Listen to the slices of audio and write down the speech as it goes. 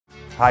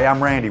Hi,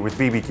 I'm Randy with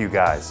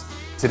BBQGuys.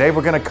 Today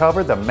we're going to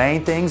cover the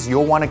main things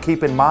you'll want to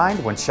keep in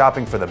mind when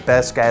shopping for the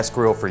best gas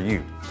grill for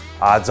you.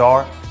 Odds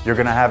are you're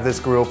going to have this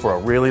grill for a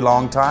really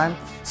long time,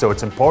 so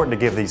it's important to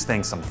give these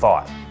things some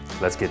thought.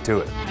 Let's get to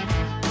it.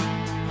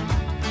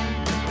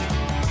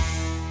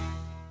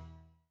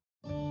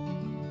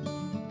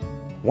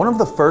 One of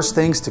the first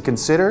things to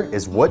consider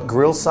is what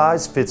grill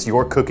size fits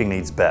your cooking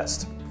needs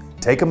best.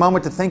 Take a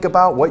moment to think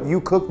about what you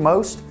cook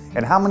most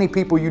and how many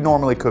people you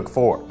normally cook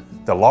for.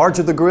 The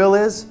larger the grill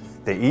is,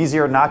 the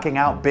easier knocking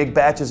out big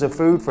batches of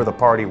food for the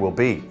party will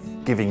be,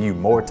 giving you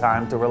more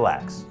time to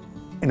relax.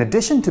 In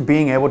addition to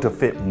being able to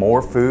fit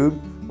more food,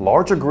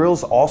 larger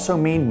grills also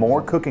mean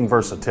more cooking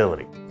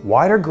versatility.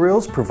 Wider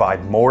grills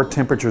provide more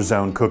temperature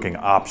zone cooking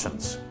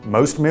options.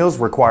 Most meals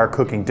require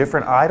cooking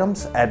different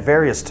items at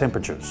various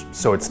temperatures,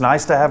 so it's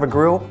nice to have a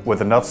grill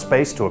with enough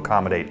space to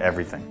accommodate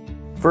everything.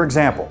 For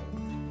example,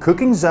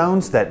 cooking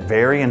zones that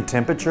vary in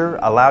temperature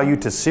allow you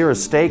to sear a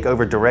steak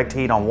over direct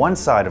heat on one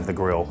side of the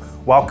grill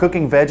while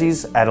cooking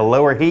veggies at a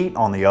lower heat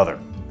on the other.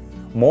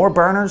 More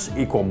burners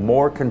equal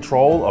more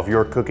control of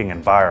your cooking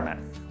environment,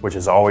 which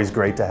is always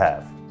great to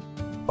have.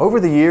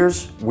 Over the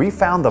years, we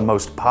found the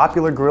most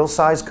popular grill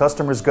size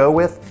customers go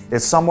with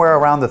is somewhere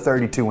around the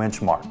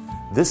 32-inch mark.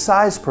 This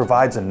size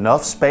provides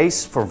enough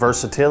space for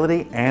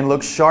versatility and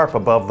looks sharp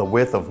above the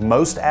width of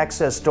most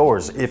access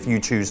doors if you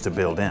choose to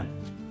build in.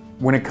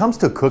 When it comes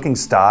to cooking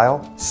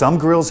style, some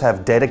grills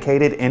have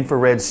dedicated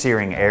infrared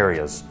searing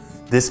areas.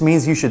 This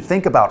means you should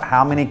think about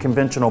how many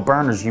conventional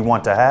burners you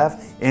want to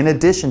have in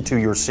addition to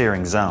your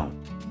searing zone.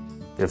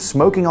 If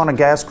smoking on a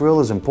gas grill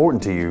is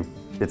important to you,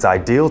 it's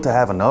ideal to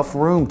have enough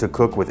room to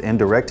cook with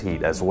indirect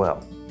heat as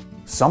well.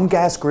 Some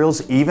gas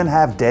grills even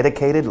have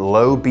dedicated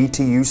low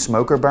BTU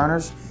smoker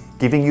burners,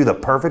 giving you the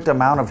perfect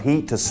amount of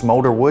heat to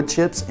smolder wood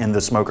chips in the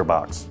smoker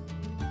box.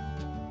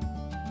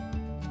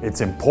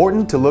 It's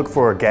important to look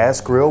for a gas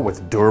grill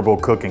with durable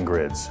cooking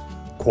grids.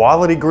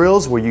 Quality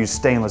grills will use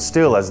stainless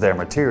steel as their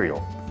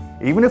material.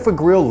 Even if a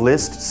grill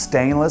lists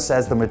stainless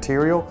as the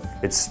material,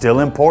 it's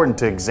still important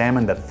to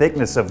examine the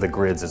thickness of the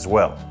grids as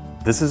well.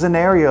 This is an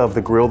area of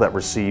the grill that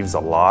receives a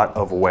lot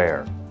of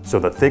wear, so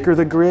the thicker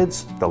the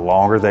grids, the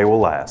longer they will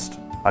last.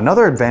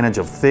 Another advantage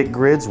of thick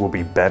grids will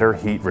be better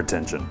heat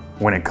retention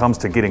when it comes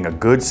to getting a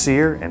good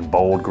sear and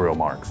bold grill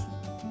marks.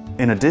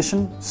 In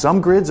addition, some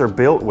grids are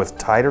built with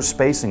tighter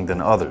spacing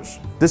than others.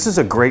 This is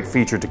a great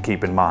feature to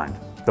keep in mind.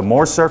 The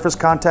more surface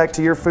contact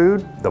to your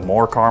food, the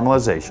more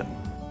caramelization.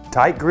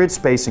 Tight grid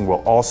spacing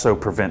will also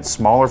prevent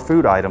smaller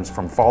food items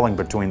from falling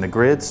between the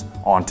grids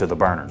onto the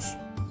burners.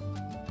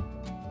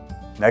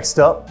 Next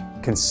up,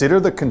 consider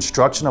the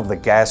construction of the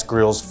gas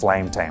grill's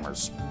flame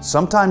tamers.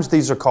 Sometimes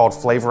these are called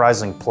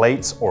flavorizing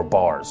plates or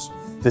bars.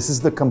 This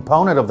is the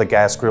component of the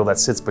gas grill that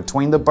sits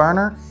between the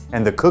burner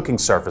and the cooking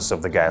surface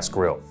of the gas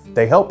grill.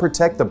 They help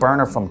protect the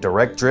burner from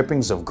direct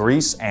drippings of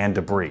grease and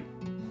debris.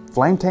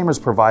 Flame tamers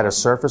provide a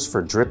surface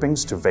for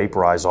drippings to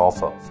vaporize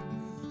off of.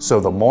 So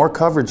the more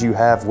coverage you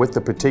have with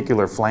the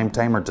particular flame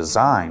tamer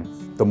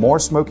design, the more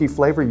smoky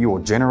flavor you will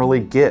generally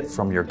get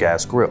from your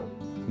gas grill.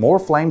 More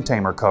flame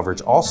tamer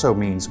coverage also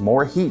means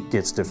more heat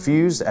gets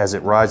diffused as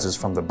it rises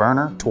from the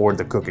burner toward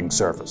the cooking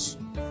surface.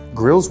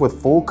 Grills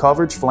with full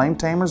coverage flame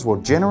tamers will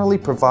generally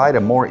provide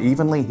a more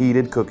evenly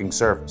heated cooking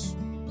surface.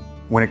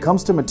 When it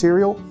comes to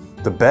material,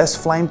 the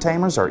best flame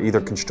tamers are either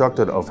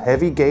constructed of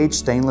heavy gauge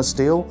stainless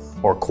steel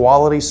or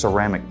quality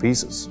ceramic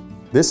pieces.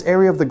 This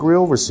area of the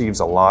grill receives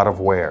a lot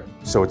of wear,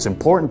 so it's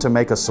important to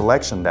make a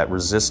selection that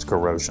resists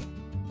corrosion.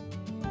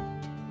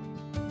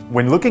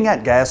 When looking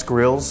at gas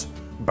grills,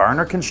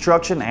 burner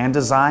construction and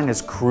design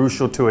is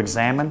crucial to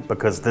examine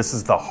because this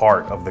is the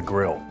heart of the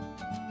grill.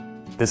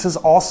 This is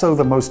also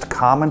the most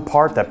common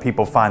part that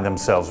people find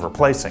themselves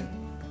replacing.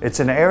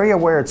 It's an area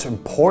where it's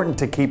important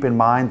to keep in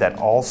mind that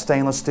all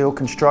stainless steel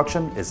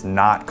construction is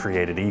not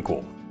created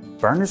equal.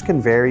 Burners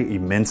can vary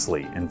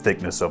immensely in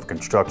thickness of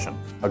construction.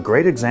 A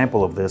great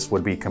example of this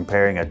would be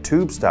comparing a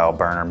tube-style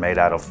burner made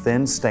out of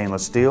thin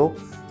stainless steel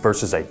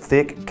versus a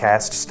thick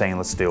cast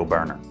stainless steel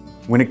burner.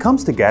 When it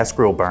comes to gas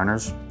grill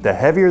burners, the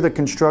heavier the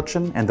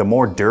construction and the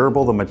more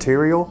durable the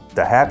material,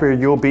 the happier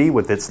you'll be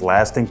with its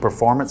lasting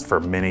performance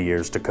for many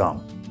years to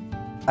come.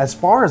 As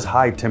far as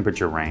high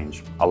temperature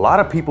range, a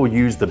lot of people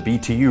use the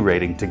BTU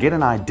rating to get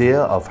an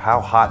idea of how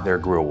hot their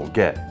grill will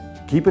get.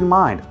 Keep in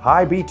mind,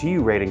 high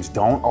BTU ratings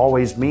don't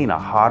always mean a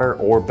hotter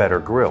or better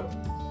grill.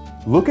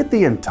 Look at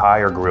the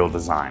entire grill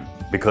design,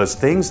 because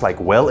things like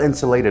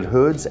well-insulated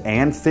hoods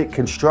and thick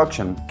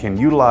construction can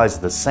utilize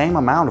the same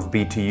amount of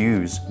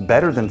BTUs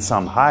better than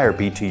some higher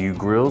BTU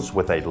grills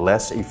with a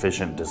less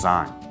efficient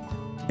design.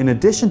 In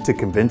addition to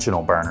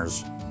conventional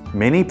burners,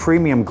 many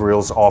premium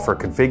grills offer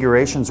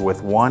configurations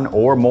with one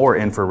or more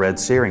infrared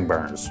searing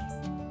burners.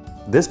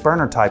 This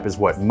burner type is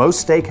what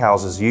most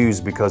steakhouses use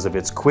because of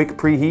its quick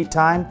preheat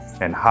time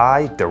and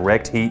high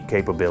direct heat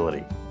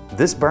capability.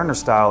 This burner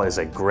style is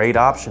a great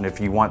option if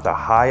you want the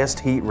highest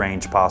heat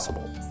range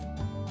possible.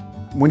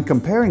 When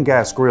comparing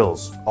gas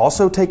grills,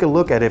 also take a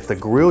look at if the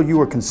grill you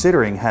are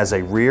considering has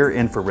a rear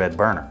infrared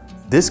burner.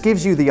 This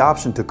gives you the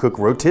option to cook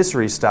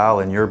rotisserie style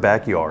in your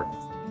backyard.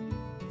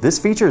 This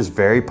feature is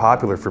very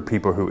popular for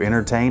people who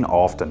entertain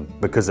often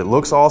because it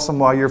looks awesome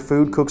while your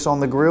food cooks on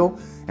the grill,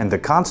 and the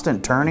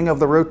constant turning of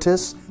the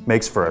rotis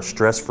makes for a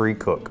stress-free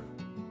cook.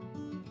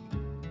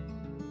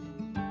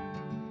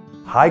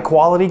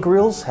 High-quality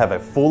grills have a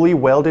fully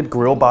welded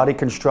grill body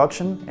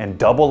construction and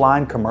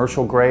double-line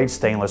commercial-grade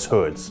stainless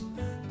hoods.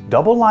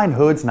 Double-line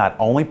hoods not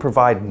only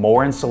provide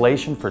more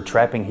insulation for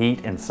trapping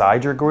heat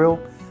inside your grill,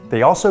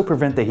 they also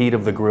prevent the heat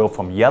of the grill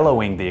from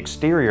yellowing the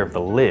exterior of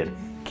the lid,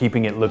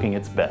 keeping it looking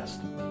its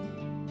best.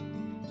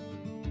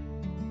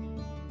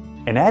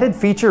 An added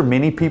feature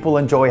many people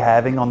enjoy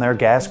having on their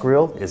gas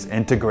grill is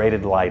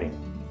integrated lighting.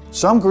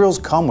 Some grills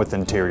come with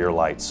interior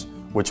lights,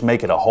 which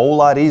make it a whole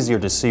lot easier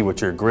to see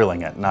what you're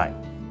grilling at night.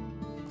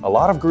 A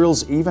lot of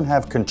grills even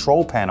have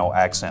control panel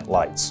accent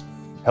lights,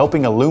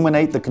 helping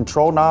illuminate the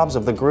control knobs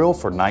of the grill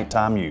for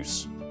nighttime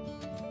use.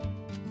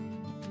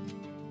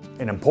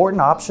 An important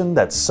option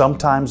that's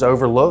sometimes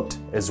overlooked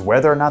is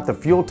whether or not the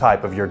fuel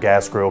type of your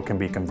gas grill can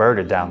be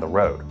converted down the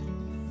road.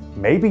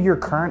 Maybe your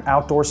current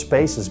outdoor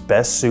space is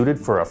best suited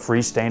for a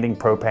freestanding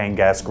propane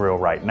gas grill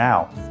right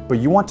now, but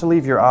you want to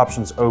leave your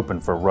options open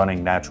for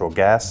running natural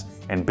gas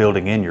and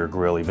building in your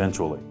grill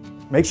eventually.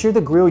 Make sure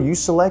the grill you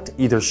select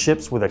either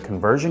ships with a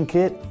conversion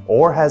kit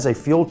or has a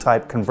fuel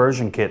type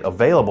conversion kit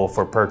available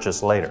for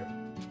purchase later.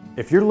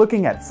 If you're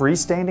looking at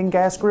freestanding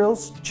gas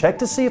grills, check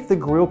to see if the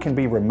grill can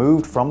be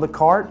removed from the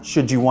cart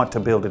should you want to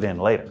build it in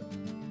later.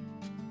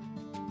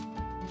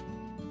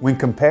 When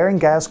comparing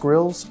gas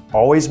grills,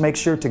 always make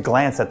sure to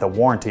glance at the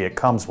warranty it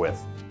comes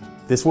with.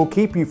 This will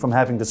keep you from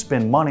having to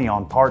spend money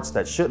on parts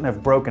that shouldn't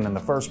have broken in the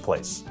first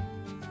place.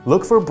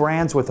 Look for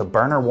brands with a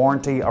burner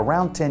warranty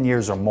around 10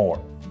 years or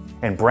more,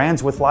 and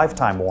brands with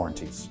lifetime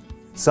warranties.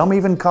 Some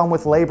even come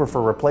with labor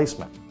for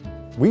replacement.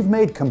 We've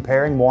made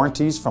comparing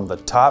warranties from the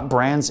top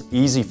brands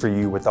easy for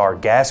you with our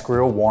gas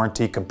grill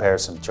warranty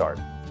comparison chart.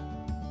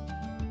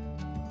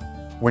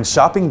 When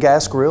shopping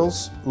gas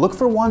grills, look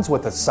for ones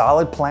with a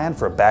solid plan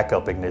for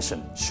backup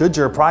ignition, should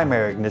your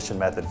primary ignition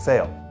method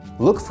fail.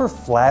 Look for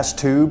flash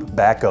tube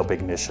backup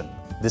ignition.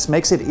 This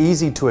makes it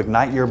easy to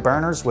ignite your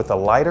burners with a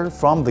lighter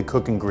from the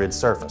cooking grid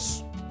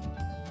surface.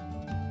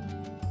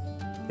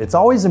 It's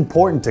always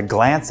important to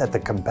glance at the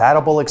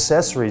compatible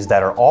accessories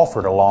that are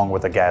offered along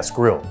with a gas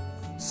grill.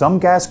 Some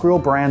gas grill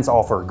brands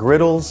offer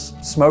griddles,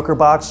 smoker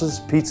boxes,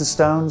 pizza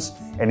stones,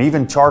 and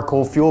even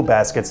charcoal fuel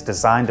baskets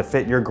designed to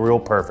fit your grill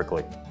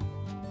perfectly.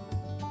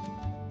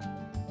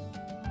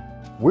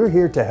 We're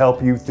here to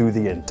help you through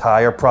the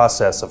entire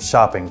process of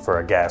shopping for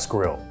a gas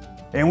grill.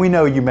 And we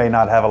know you may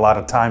not have a lot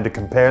of time to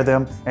compare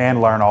them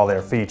and learn all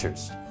their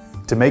features.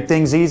 To make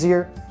things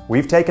easier,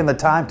 we've taken the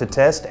time to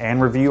test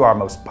and review our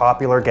most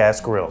popular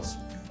gas grills.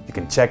 You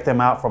can check them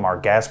out from our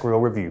gas grill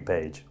review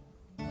page.